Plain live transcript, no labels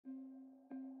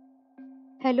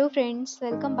Hello friends,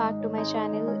 welcome back to my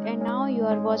channel and now you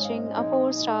are watching a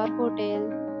 4-star hotel.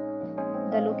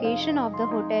 The location of the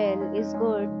hotel is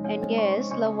good and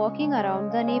guests love walking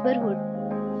around the neighborhood.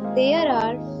 There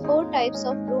are 4 types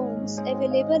of rooms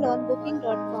available on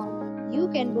booking.com. You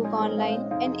can book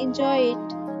online and enjoy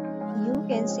it. You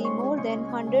can see more than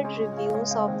 100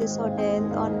 reviews of this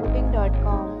hotel on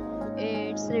booking.com.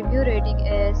 Its review rating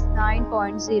is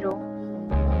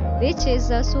 9.0, which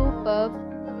is a superb.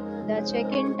 The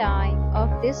check-in time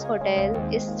of this hotel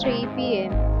is 3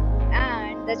 p.m.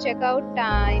 and the checkout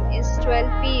time is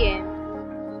 12 p.m.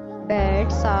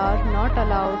 Pets are not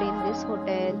allowed in this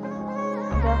hotel.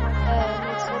 The hotel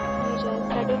accepts major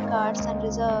credit cards and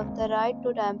reserves the right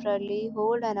to temporarily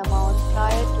hold an amount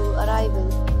prior to arrival.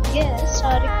 Guests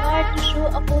are required to show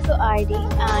a photo ID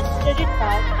and credit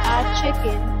card at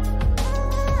check-in.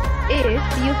 If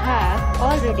you have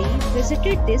already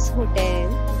visited this hotel,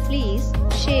 please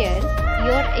share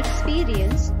your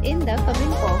experience in the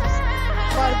comment box.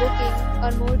 For booking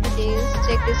or more details,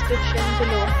 check description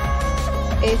below.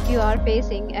 If you are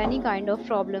facing any kind of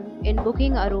problem in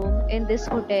booking a room in this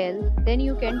hotel, then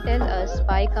you can tell us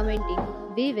by commenting.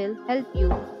 We will help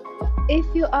you. If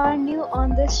you are new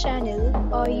on this channel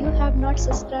or you have not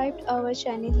subscribed our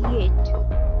channel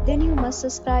yet, then you must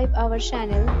subscribe our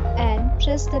channel and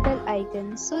press the bell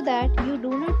icon so that you do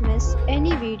not miss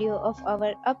any video of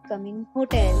our upcoming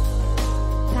hotel.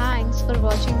 Thanks for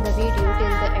watching the video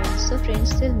till the end. So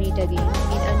friends, till meet again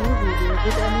in a new video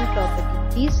with a new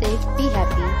property. Be safe, be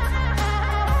happy.